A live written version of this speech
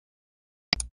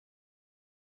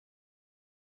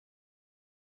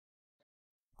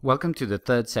Welcome to the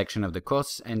third section of the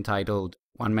course entitled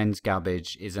One Man's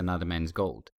Garbage is Another Man's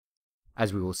Gold.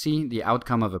 As we will see, the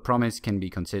outcome of a promise can be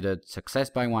considered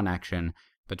success by one action,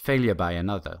 but failure by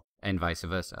another, and vice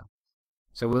versa.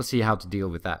 So we'll see how to deal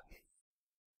with that.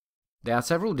 There are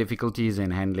several difficulties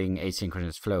in handling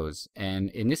asynchronous flows,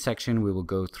 and in this section we will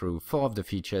go through 4 of the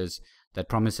features that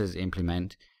promises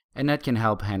implement, and that can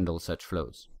help handle such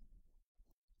flows.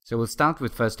 So we'll start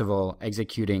with, first of all,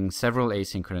 executing several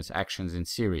asynchronous actions in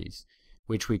series,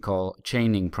 which we call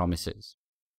chaining promises.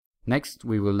 Next,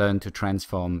 we will learn to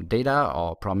transform data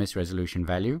or promise resolution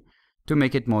value to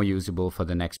make it more usable for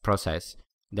the next process.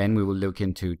 Then we will look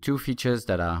into 2 features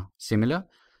that are similar,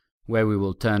 where we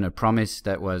will turn a promise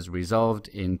that was resolved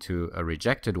into a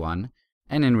rejected one,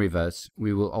 and in reverse,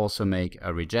 we will also make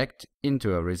a reject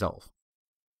into a resolve.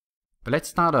 But let's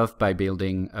start off by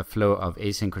building a flow of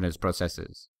asynchronous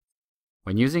processes.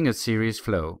 When using a series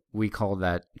flow, we call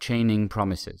that chaining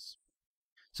promises.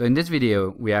 So in this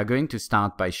video, we are going to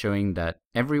start by showing that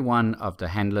every one of the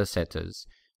handler setters,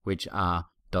 which are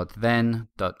 .then,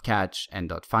 .catch,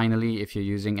 and .finally if you're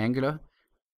using Angular,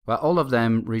 well, all of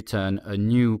them return a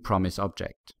new promise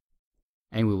object.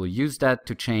 And we will use that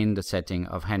to chain the setting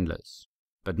of handlers.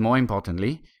 But more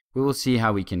importantly, we will see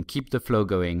how we can keep the flow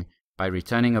going by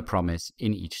returning a promise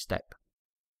in each step.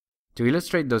 To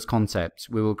illustrate those concepts,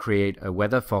 we will create a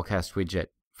weather forecast widget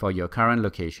for your current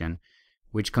location,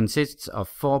 which consists of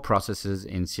 4 processes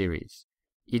in series,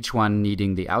 each one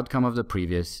needing the outcome of the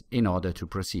previous in order to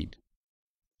proceed.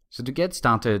 So to get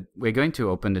started, we're going to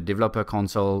open the developer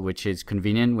console, which is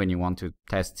convenient when you want to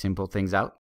test simple things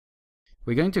out.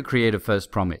 We're going to create a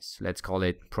first promise. Let's call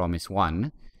it promise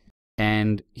 1.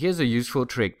 And here's a useful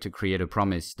trick to create a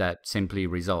promise that simply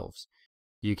resolves.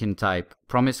 You can type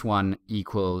promise1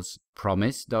 equals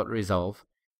promise.resolve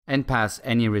and pass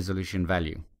any resolution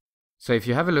value. So if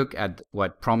you have a look at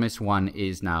what promise1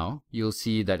 is now, you'll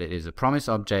see that it is a promise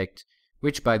object,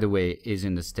 which by the way is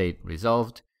in the state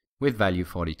resolved with value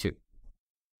 42.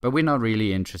 But we're not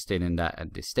really interested in that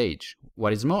at this stage.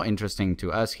 What is more interesting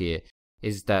to us here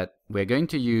is that we're going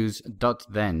to use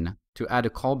 .then to add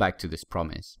a callback to this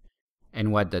promise.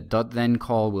 And what the .then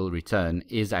call will return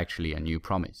is actually a new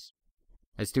promise.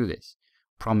 Let's do this.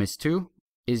 Promise2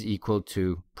 is equal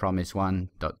to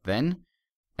promise1.then,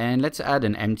 and let's add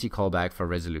an empty callback for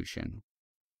resolution.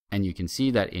 And you can see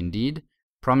that indeed,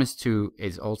 promise2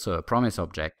 is also a promise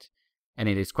object, and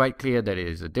it is quite clear that it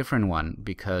is a different one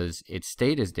because its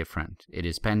state is different. It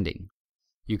is pending.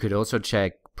 You could also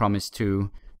check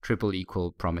promise2 triple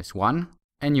equal promise1,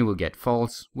 and you will get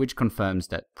false, which confirms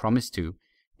that promise2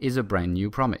 is a brand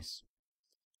new promise.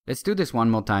 Let's do this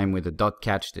one more time with a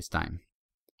 .catch this time.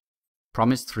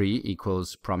 Promise3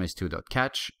 equals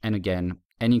promise2.catch, and again,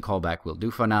 any callback will do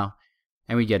for now.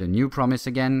 And we get a new promise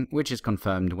again, which is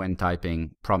confirmed when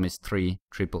typing promise3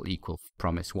 triple equal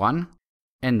promise1,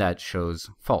 and that shows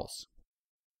false.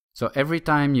 So every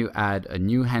time you add a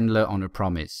new handler on a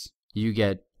promise, you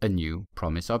get a new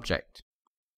promise object.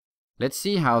 Let's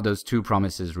see how those 2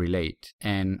 promises relate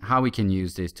and how we can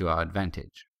use this to our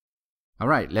advantage.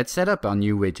 Alright, let's set up our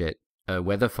new widget, a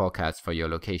weather forecast for your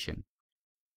location.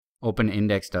 Open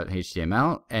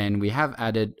index.html, and we have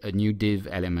added a new div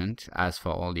element as for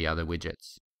all the other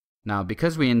widgets. Now,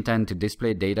 because we intend to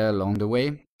display data along the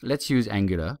way, let's use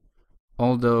Angular,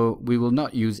 although we will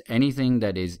not use anything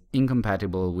that is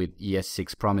incompatible with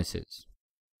ES6 promises.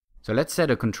 So let's set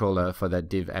a controller for that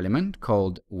div element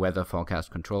called weather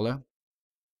forecast controller.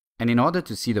 And in order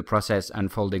to see the process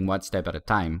unfolding one step at a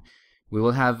time, we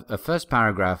will have a first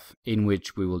paragraph in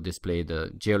which we will display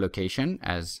the geolocation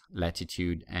as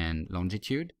latitude and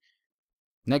longitude.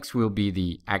 Next will be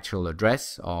the actual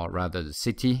address, or rather the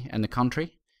city and the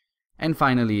country. And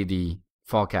finally the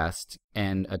forecast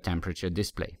and a temperature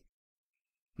display.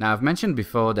 Now I've mentioned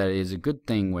before that it is a good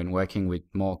thing when working with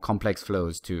more complex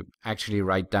flows to actually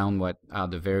write down what are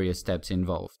the various steps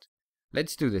involved.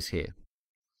 Let's do this here.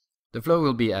 The flow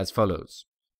will be as follows.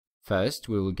 First,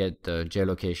 we will get the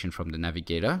geolocation from the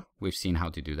navigator. We've seen how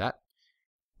to do that.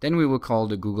 Then we will call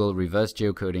the Google Reverse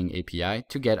Geocoding API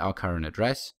to get our current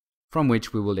address, from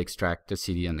which we will extract the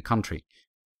city and the country.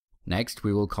 Next,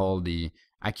 we will call the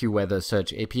AccuWeather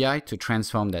Search API to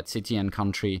transform that city and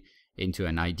country into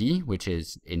an ID, which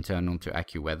is internal to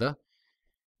AccuWeather.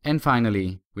 And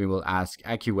finally, we will ask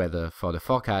AccuWeather for the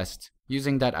forecast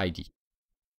using that ID.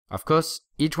 Of course,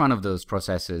 each one of those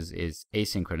processes is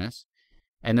asynchronous,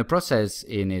 and the process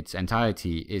in its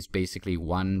entirety is basically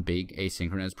one big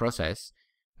asynchronous process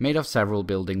made of several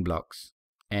building blocks,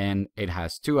 and it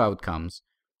has 2 outcomes.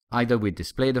 Either we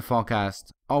display the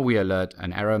forecast or we alert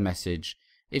an error message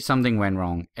if something went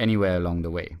wrong anywhere along the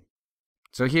way.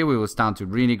 So here we will start to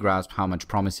really grasp how much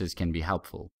promises can be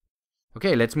helpful.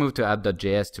 Okay, let's move to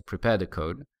app.js to prepare the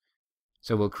code.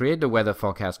 So we'll create the weather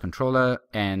forecast controller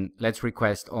and let's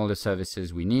request all the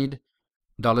services we need.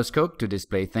 $scope to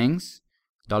display things,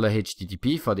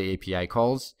 $HTTP for the API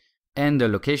calls, and the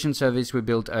location service we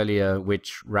built earlier,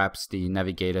 which wraps the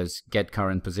navigator's get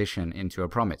current position into a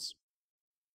promise.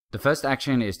 The first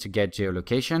action is to get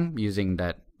geolocation using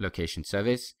that location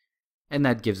service, and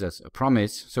that gives us a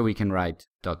promise, so we can write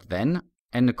 .then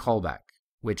and the callback,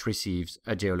 which receives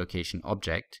a geolocation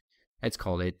object. Let's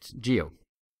call it geo.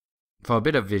 For a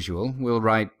bit of visual, we'll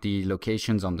write the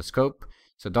locations on the scope.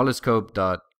 So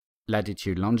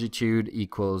 $scope.latitude longitude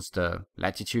equals the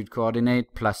latitude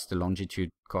coordinate plus the longitude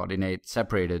coordinate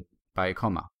separated by a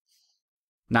comma.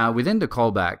 Now within the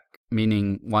callback,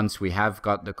 meaning once we have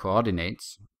got the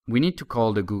coordinates, we need to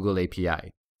call the Google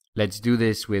API. Let's do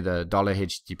this with a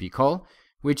 $HTTP call,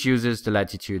 which uses the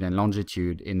latitude and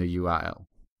longitude in the URL.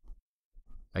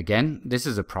 Again, this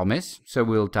is a promise, so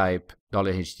we'll type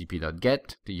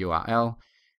 $HTTP.get, the URL,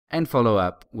 and follow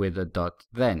up with a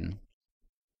 .then.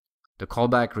 The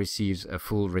callback receives a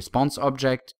full response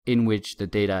object in which the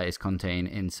data is contained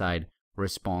inside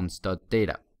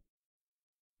response.data.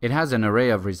 It has an array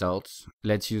of results.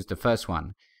 Let's use the first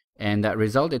one, and that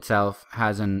result itself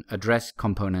has an address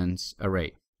components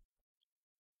array.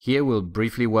 Here we'll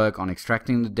briefly work on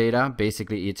extracting the data,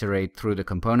 basically iterate through the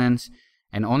components,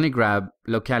 and only grab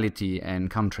locality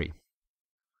and country.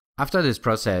 After this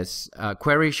process, a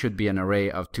query should be an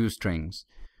array of 2 strings,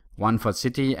 one for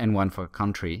city and one for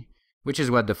country, which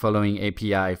is what the following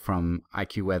API from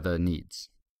IQWeather needs.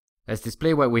 Let's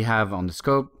display what we have on the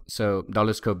scope, so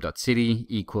 $scope.city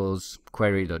equals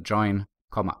query.join,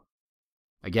 comma.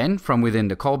 Again, from within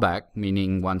the callback,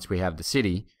 meaning once we have the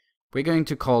city, we're going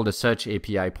to call the search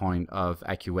API point of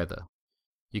AccuWeather.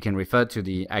 You can refer to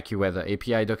the AccuWeather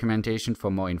API documentation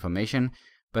for more information,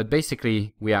 but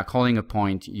basically we are calling a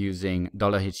point using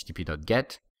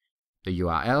 $HTTP.get, the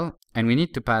URL, and we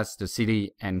need to pass the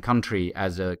city and country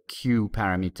as a Q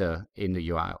parameter in the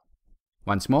URL.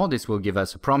 Once more, this will give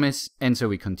us a promise, and so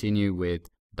we continue with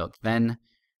 .then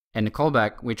and a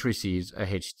callback which receives a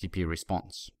HTTP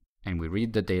response, and we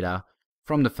read the data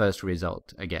from the first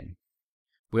result again.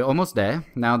 We're almost there.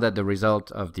 Now that the result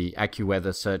of the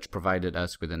AccuWeather search provided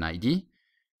us with an ID,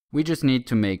 we just need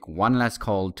to make one last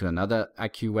call to another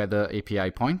AccuWeather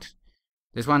API point.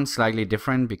 This one's slightly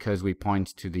different because we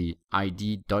point to the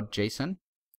id.json,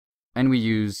 and we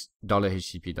use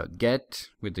 $HTTP.get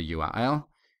with the URL,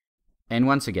 and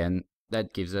once again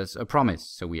that gives us a promise,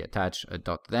 so we attach a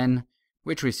 .then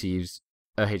which receives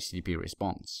a HTTP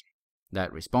response.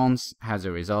 That response has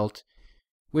a result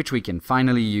which we can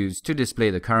finally use to display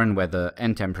the current weather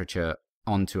and temperature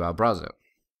onto our browser.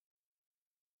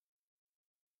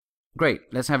 Great,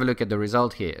 let's have a look at the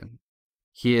result here.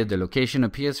 Here the location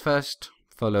appears first,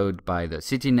 followed by the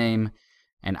city name,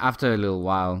 and after a little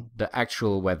while the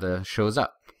actual weather shows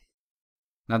up.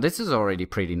 Now this is already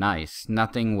pretty nice,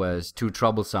 nothing was too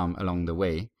troublesome along the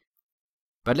way.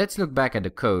 But let's look back at the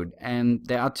code, and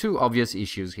there are 2 obvious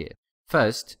issues here.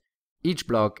 First, each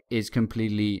block is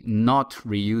completely not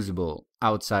reusable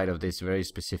outside of this very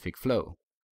specific flow.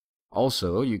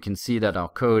 Also, you can see that our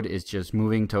code is just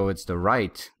moving towards the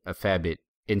right a fair bit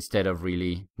instead of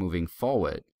really moving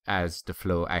forward as the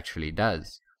flow actually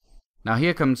does. Now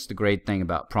here comes the great thing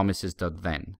about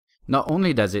promises.then. Not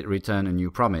only does it return a new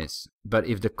promise, but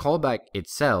if the callback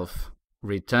itself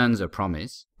returns a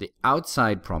promise, the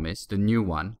outside promise, the new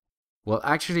one, will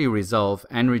actually resolve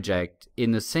and reject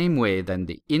in the same way than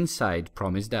the inside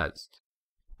promise does.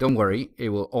 Don't worry, it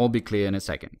will all be clear in a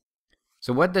second.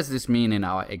 So what does this mean in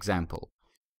our example?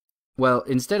 Well,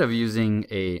 instead of using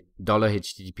a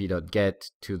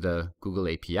 $HTTP.get to the Google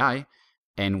API,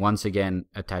 and once again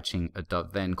attaching a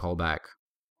 .then callback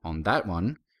on that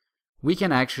one, we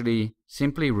can actually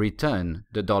simply return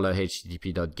the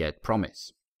 $HTTP.get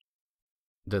promise.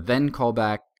 The then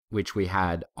callback, which we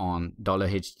had on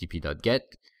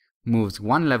 $HTTP.get, moves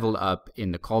one level up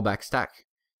in the callback stack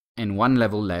and one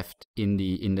level left in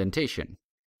the indentation.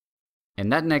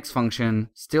 And that next function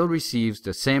still receives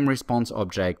the same response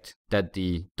object that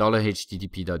the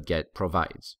 $HTTP.get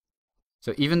provides.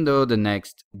 So even though the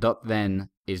next .then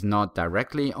is not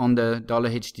directly on the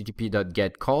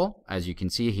 $HTTP.get call, as you can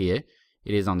see here,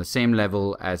 it is on the same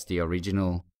level as the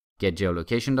original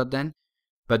getGeolocation.then,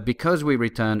 but because we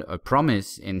returned a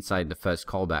promise inside the first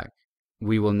callback,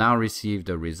 we will now receive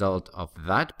the result of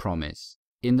that promise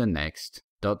in the next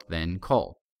 .then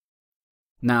call.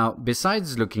 Now,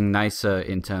 besides looking nicer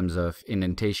in terms of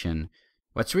indentation,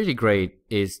 What's really great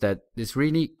is that this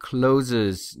really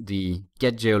closes the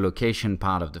get geolocation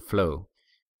part of the flow.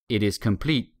 It is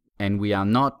complete and we are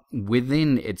not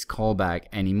within its callback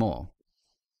anymore.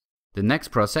 The next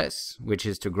process, which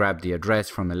is to grab the address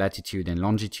from a latitude and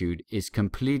longitude, is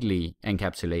completely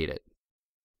encapsulated.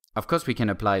 Of course, we can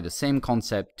apply the same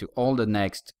concept to all the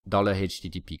next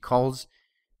 $HTTP calls,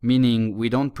 meaning we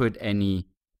don't put any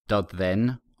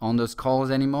 .then on those calls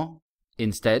anymore.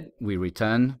 Instead, we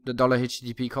return the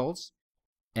 $HTTP calls,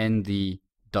 and the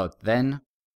 .then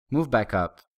move back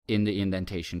up in the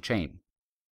indentation chain.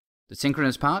 The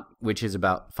synchronous part, which is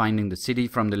about finding the city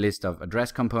from the list of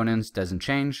address components, doesn't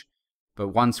change, but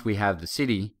once we have the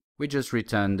city, we just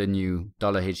return the new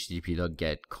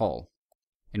 $HTTP.get call.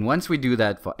 And once we do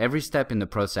that for every step in the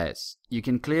process, you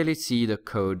can clearly see the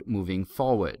code moving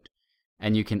forward,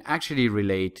 and you can actually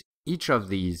relate each of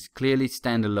these clearly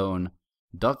standalone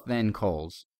 .then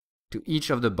calls to each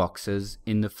of the boxes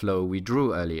in the flow we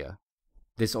drew earlier.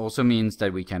 This also means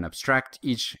that we can abstract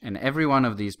each and every one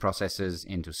of these processes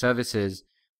into services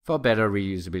for better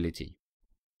reusability.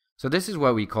 So this is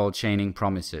what we call chaining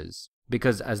promises,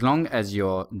 because as long as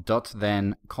your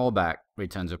 .then callback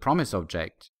returns a promise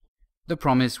object, the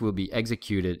promise will be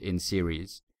executed in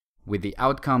series, with the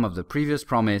outcome of the previous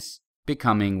promise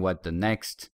becoming what the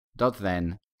next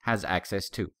 .then has access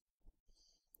to.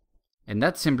 And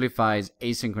that simplifies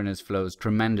asynchronous flows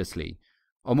tremendously,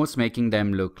 almost making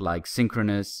them look like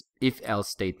synchronous if-else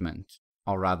statements,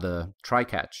 or rather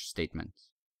try-catch statements.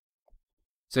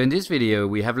 So in this video,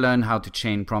 we have learned how to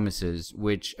chain promises,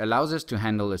 which allows us to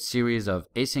handle a series of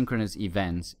asynchronous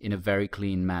events in a very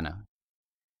clean manner.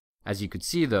 As you could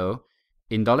see though,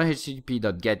 in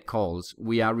 $HTTP.get calls,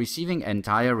 we are receiving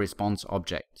entire response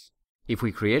objects. If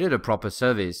we created a proper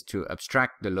service to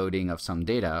abstract the loading of some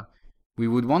data, we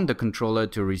would want the controller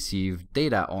to receive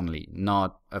data only,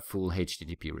 not a full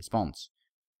HTTP response.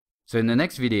 So in the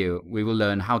next video, we will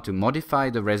learn how to modify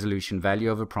the resolution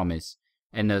value of a promise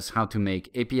and thus how to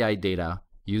make API data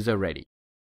user-ready.